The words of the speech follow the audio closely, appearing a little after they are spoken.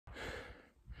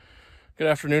Good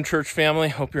afternoon, church family.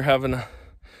 Hope you're having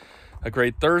a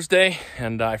great Thursday.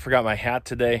 And I forgot my hat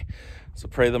today, so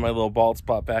pray that my little bald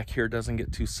spot back here doesn't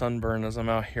get too sunburned as I'm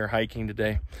out here hiking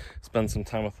today. Spend some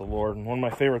time with the Lord. And one of my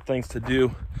favorite things to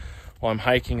do while I'm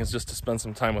hiking is just to spend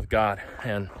some time with God.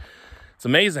 And it's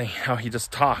amazing how he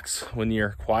just talks when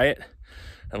you're quiet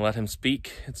and let him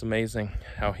speak. It's amazing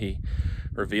how he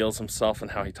reveals himself and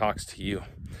how he talks to you.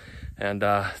 And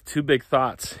two big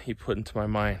thoughts he put into my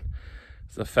mind.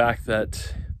 The fact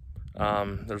that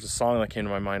there's a song that came to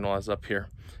my mind while I was up here.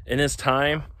 In his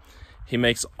time, he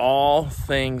makes all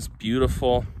things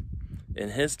beautiful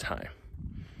in his time.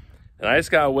 And I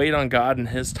just got to wait on God in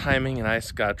his timing, and I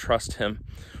just got to trust him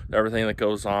with everything that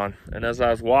goes on. And as I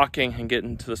was walking and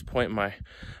getting to this point in my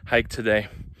hike today,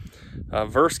 a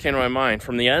verse came to my mind.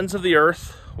 From the ends of the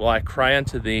earth will I cry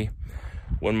unto thee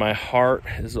when my heart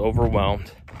is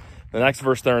overwhelmed. The next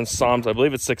verse there in Psalms, I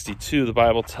believe it's 62, the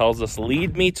Bible tells us,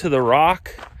 lead me to the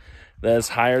rock that is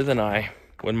higher than I,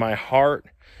 when my heart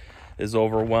is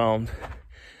overwhelmed.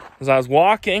 As I was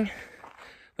walking,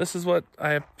 this is what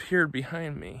I appeared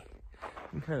behind me.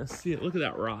 You can kind of see it. Look at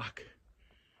that rock.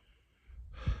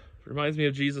 It reminds me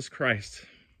of Jesus Christ.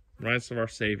 It reminds us of our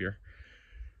Savior.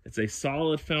 It's a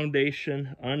solid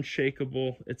foundation,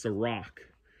 unshakable. It's a rock.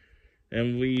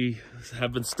 And we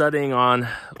have been studying on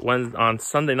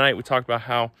Sunday night, we talked about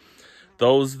how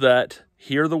those that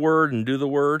hear the word and do the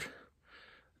word,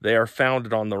 they are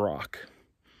founded on the rock.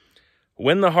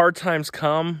 When the hard times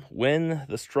come, when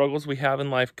the struggles we have in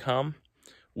life come,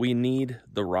 we need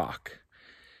the rock.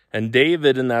 And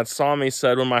David in that psalm, he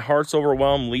said, when my heart's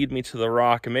overwhelmed, lead me to the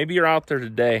rock. And maybe you're out there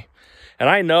today. And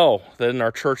I know that in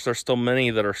our church, there's still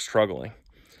many that are struggling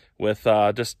with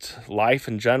just life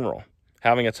in general.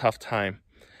 Having a tough time.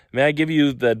 May I give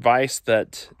you the advice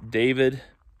that David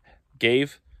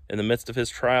gave in the midst of his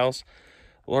trials?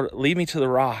 Lord, lead me to the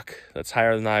rock that's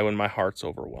higher than I when my heart's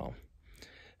overwhelmed.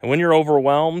 And when you're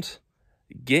overwhelmed,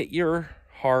 get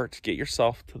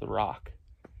yourself to the rock.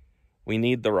 We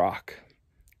need the rock.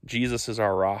 Jesus is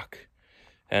our rock.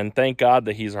 And thank God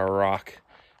that he's our rock.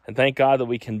 And thank God that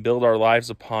we can build our lives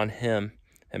upon him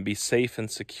and be safe and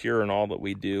secure in all that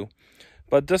we do.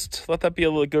 But just let that be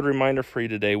a good reminder for you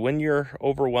today. When you're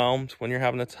overwhelmed, when you're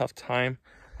having a tough time,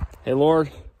 hey,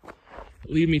 Lord,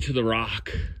 lead me to the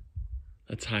rock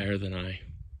that's higher than I.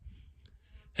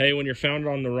 Hey, when you're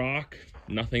founded on the rock,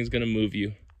 nothing's going to move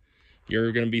you.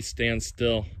 You're going to stand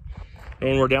still.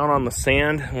 And when we're down on the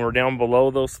sand, when we're down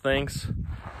below those things,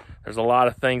 there's a lot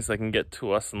of things that can get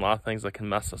to us and a lot of things that can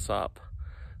mess us up.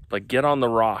 But get on the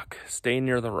rock. Stay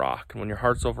near the rock. And when your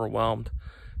heart's overwhelmed,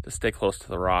 to stay close to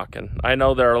the rock. And I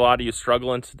know there are a lot of you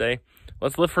struggling today.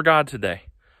 Let's live for God today.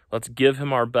 Let's give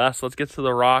him our best. Let's get to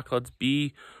the rock. Let's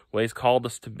be what he's called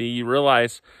us to be. You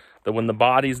realize that when the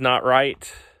body's not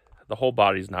right, the whole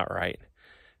body's not right.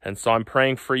 And so I'm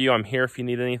praying for you. I'm here if you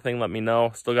need anything, let me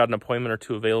know. Still got an appointment or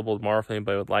two available tomorrow if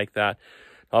anybody would like that.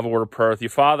 I'll have a word of prayer with you.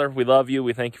 Father, we love you.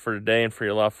 We thank you for today and for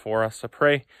your love for us. I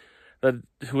pray that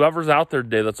whoever's out there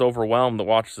today that's overwhelmed that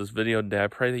watches this video today, I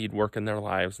pray that you'd work in their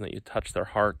lives and that you'd touch their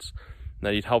hearts and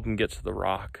that you'd help them get to the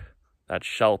rock, that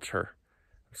shelter.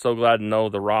 I'm so glad to know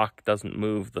the rock doesn't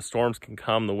move. The storms can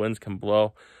come, the winds can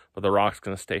blow, but the rock's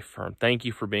going to stay firm. Thank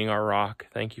you for being our rock.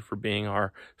 Thank you for being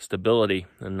our stability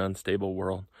in an unstable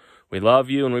world. We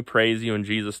love you and we praise you. In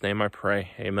Jesus' name I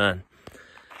pray. Amen.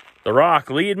 The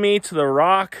rock, lead me to the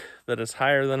rock that is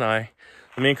higher than I.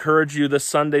 Let me encourage you, this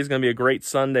Sunday is going to be a great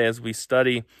Sunday as we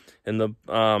study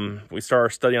we start our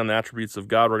study on the attributes of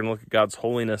God. We're going to look at God's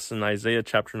holiness in Isaiah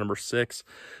chapter number 6.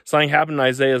 Something happened in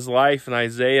Isaiah's life, and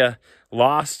Isaiah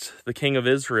lost the king of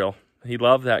Israel. He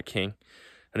loved that king,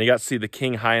 and he got to see the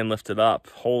king high and lifted up,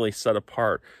 holy, set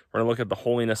apart. We're going to look at the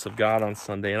holiness of God on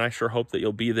Sunday, and I sure hope that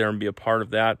you'll be there and be a part of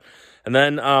that. And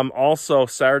then also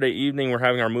Saturday evening, we're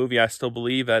having our movie, I Still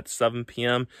Believe, at 7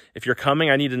 p.m. If you're coming,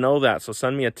 I need to know that, so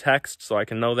send me a text so I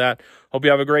can know that. Hope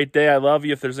you have a great day. I love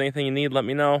you. If there's anything you need, let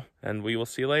me know, and we will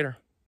see you later.